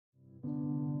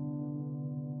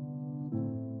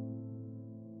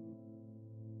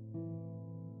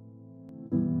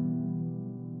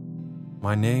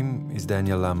My name is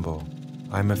Daniel Lambo.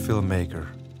 I'm a filmmaker.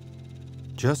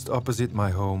 Just opposite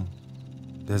my home,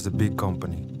 there's a big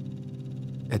company,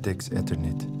 Etex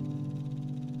Eternit.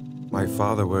 My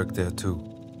father worked there too.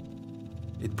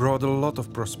 It brought a lot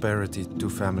of prosperity to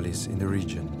families in the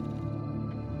region.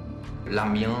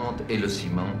 L'amiante et le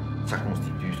ciment, ça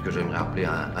constitue ce que j'aimerais appeler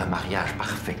un mariage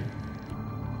parfait.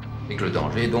 Et que le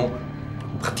danger est donc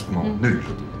pratiquement nul, je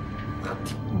dirais.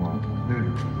 Pratiquement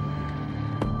nul.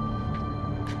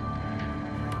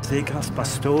 Zeker als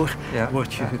pastoor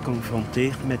word je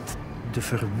geconfronteerd met de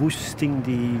verwoesting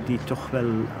die toch wel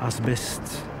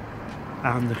asbest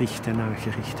aanricht en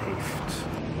aangericht heeft.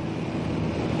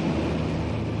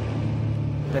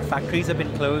 The factories have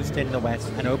been closed in the West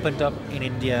and opened up in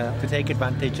India to take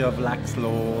advantage of lax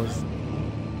laws.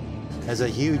 There's a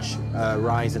huge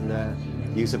rise in the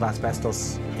use of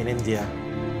asbestos in India.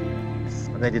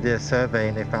 When they did a survey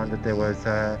and they found that there was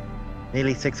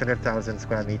nearly 600,000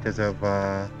 square meters of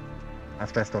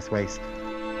asbestos waste.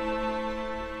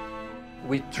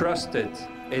 We trusted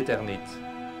Eternit.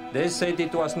 They said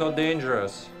it was not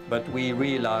dangerous, but we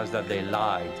realized that they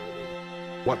lied.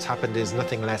 What's happened is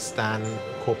nothing less than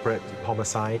corporate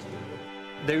homicide.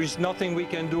 There is nothing we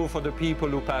can do for the people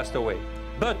who passed away.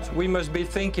 But we must be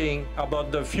thinking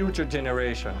about the future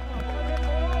generation.